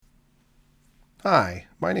Hi,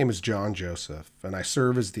 my name is John Joseph, and I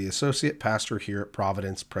serve as the Associate Pastor here at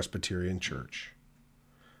Providence Presbyterian Church.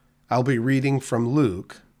 I'll be reading from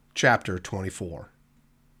Luke, chapter 24.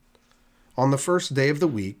 On the first day of the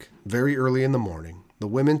week, very early in the morning, the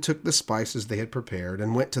women took the spices they had prepared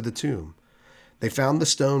and went to the tomb. They found the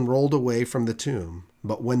stone rolled away from the tomb,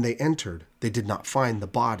 but when they entered, they did not find the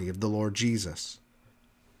body of the Lord Jesus.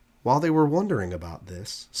 While they were wondering about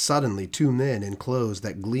this, suddenly two men in clothes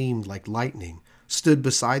that gleamed like lightning stood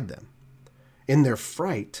beside them. In their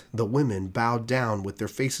fright, the women bowed down with their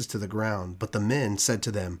faces to the ground, but the men said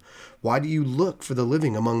to them, "Why do you look for the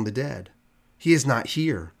living among the dead? He is not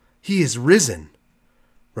here. He is risen.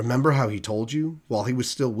 Remember how he told you, while he was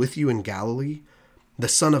still with you in Galilee? The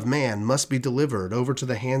Son of Man must be delivered over to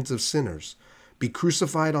the hands of sinners, be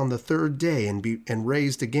crucified on the third day, and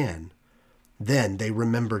raised again." Then they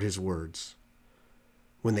remembered his words.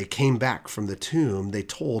 When they came back from the tomb, they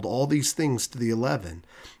told all these things to the 11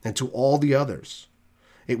 and to all the others.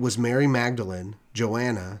 It was Mary Magdalene,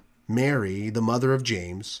 Joanna, Mary, the mother of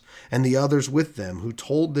James, and the others with them who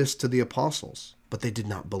told this to the apostles. But they did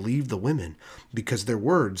not believe the women, because their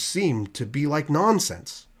words seemed to be like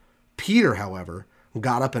nonsense. Peter, however,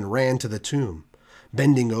 got up and ran to the tomb.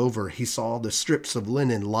 Bending over, he saw the strips of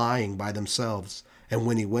linen lying by themselves, and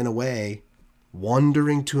when he went away,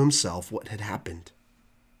 wondering to himself what had happened.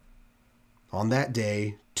 On that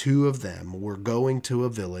day, two of them were going to a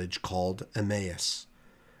village called Emmaus,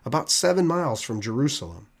 about 7 miles from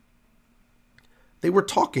Jerusalem. They were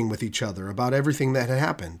talking with each other about everything that had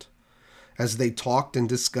happened. As they talked and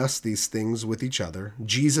discussed these things with each other,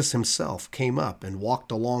 Jesus himself came up and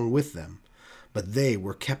walked along with them, but they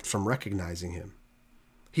were kept from recognizing him.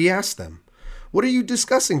 He asked them, "What are you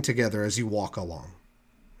discussing together as you walk along?"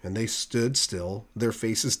 And they stood still, their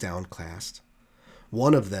faces downcast.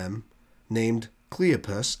 One of them, named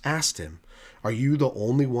Cleopas, asked him, "Are you the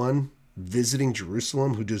only one visiting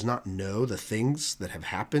Jerusalem who does not know the things that have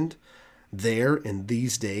happened there in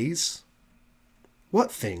these days?"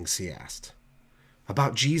 "What things?" he asked.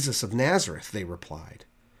 "About Jesus of Nazareth," they replied.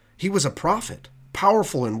 "He was a prophet,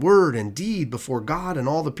 powerful in word and deed before God and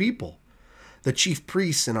all the people. The chief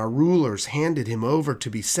priests and our rulers handed him over to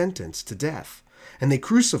be sentenced to death, and they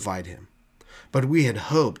crucified him. But we had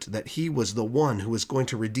hoped that he was the one who was going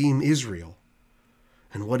to redeem Israel.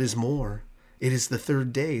 And what is more, it is the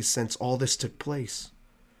third day since all this took place.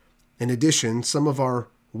 In addition, some of our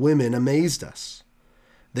women amazed us.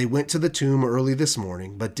 They went to the tomb early this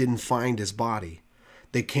morning, but didn't find his body.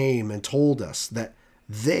 They came and told us that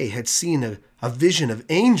they had seen a vision of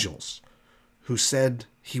angels who said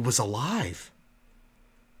he was alive.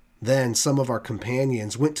 Then some of our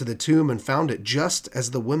companions went to the tomb and found it just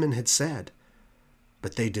as the women had said,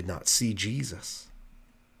 but they did not see Jesus."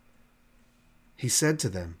 He said to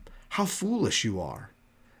them, "How foolish you are,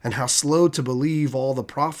 and how slow to believe all the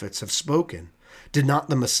prophets have spoken. Did not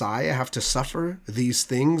the Messiah have to suffer these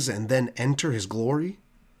things and then enter his glory?"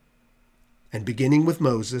 And beginning with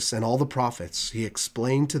Moses and all the prophets, he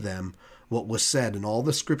explained to them what was said in all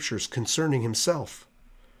the scriptures concerning himself.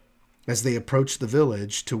 As they approached the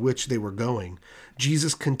village to which they were going,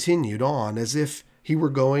 Jesus continued on as if he were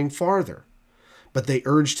going farther. But they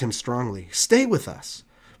urged him strongly, "Stay with us,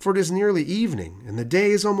 for it is nearly evening, and the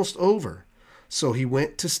day is almost over." So he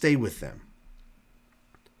went to stay with them.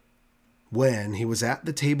 When he was at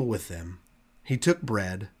the table with them, he took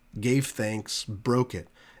bread, gave thanks, broke it,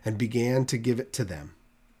 and began to give it to them.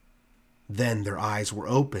 Then their eyes were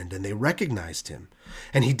opened, and they recognized him,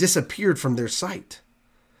 and he disappeared from their sight.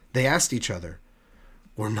 They asked each other,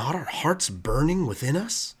 "Were not our hearts burning within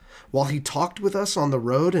us while he talked with us on the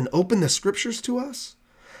road and opened the scriptures to us?"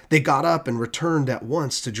 They got up and returned at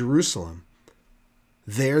once to Jerusalem.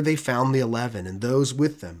 There they found the 11 and those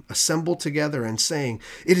with them assembled together and saying,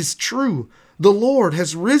 "It is true, the Lord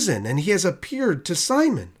has risen and he has appeared to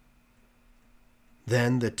Simon."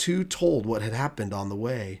 Then the two told what had happened on the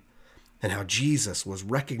way and how Jesus was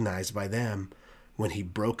recognized by them when he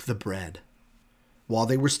broke the bread. While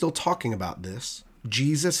they were still talking about this,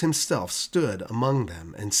 Jesus himself stood among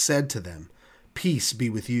them and said to them, "Peace be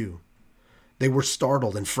with you." They were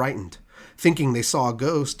startled and frightened. Thinking they saw a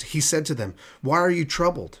ghost, he said to them, "Why are you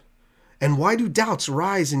troubled? And why do doubts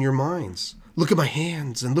rise in your minds? Look at my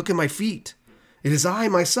hands and look at my feet. It is I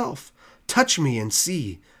myself. Touch me and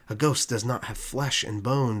see. A ghost does not have flesh and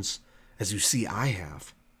bones, as you see I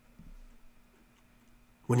have."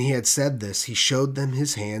 When he had said this, he showed them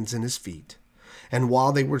his hands and his feet. And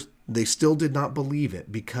while they still did not believe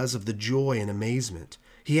it because of the joy and amazement,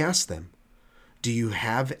 he asked them, "Do you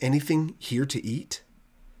have anything here to eat?"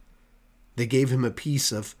 They gave him a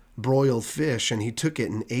piece of broiled fish, and he took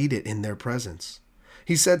it and ate it in their presence.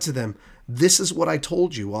 He said to them, "This is what I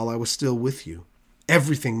told you while I was still with you.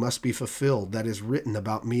 Everything must be fulfilled that is written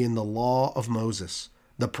about me in the law of Moses,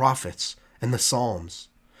 the prophets, and the Psalms."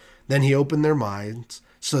 Then he opened their minds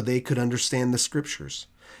so they could understand the scriptures.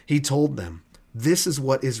 He told them, "This is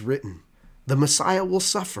what is written. The Messiah will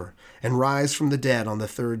suffer and rise from the dead on the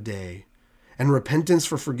third day. And repentance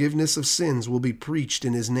for forgiveness of sins will be preached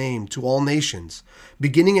in his name to all nations,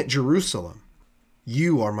 beginning at Jerusalem.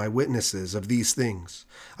 You are my witnesses of these things.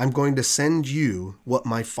 I'm going to send you what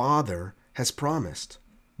my Father has promised.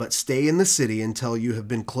 But stay in the city until you have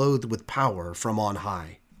been clothed with power from on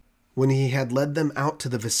high." When he had led them out to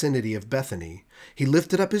the vicinity of Bethany, he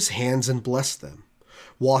lifted up his hands and blessed them.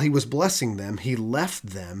 While he was blessing them, he left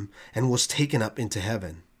them and was taken up into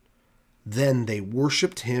heaven. Then they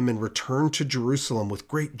worshipped him and returned to Jerusalem with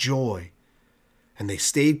great joy. And they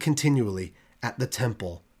stayed continually at the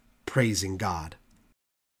temple, praising God.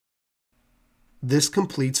 This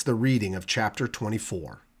completes the reading of chapter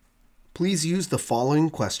 24. Please use the following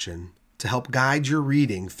question to help guide your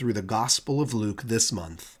reading through the Gospel of Luke this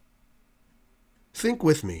month. Think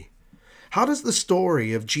with me. How does the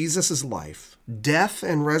story of Jesus' life, death,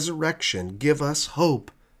 and resurrection give us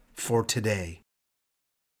hope for today?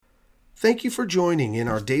 Thank you for joining in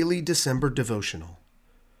our daily December devotional.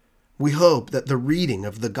 We hope that the reading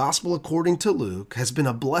of the Gospel according to Luke has been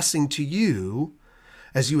a blessing to you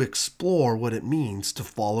as you explore what it means to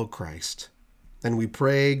follow Christ. And we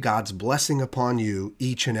pray God's blessing upon you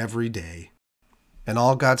each and every day. And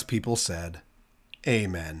all God's people said,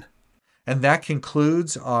 Amen. And that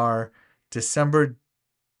concludes our December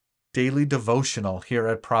daily devotional here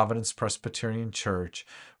at Providence Presbyterian Church.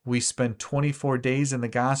 We spend 24 days in the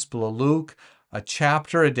Gospel of Luke, a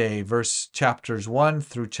chapter a day, chapters 1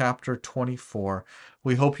 through chapter 24.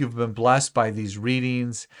 We hope you've been blessed by these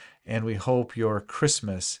readings, and we hope your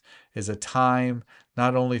Christmas is a time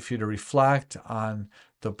not only for you to reflect on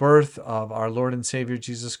the birth of our Lord and Savior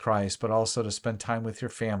Jesus Christ, but also to spend time with your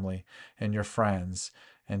family and your friends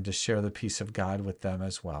and to share the peace of God with them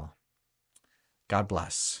as well. God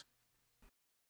bless.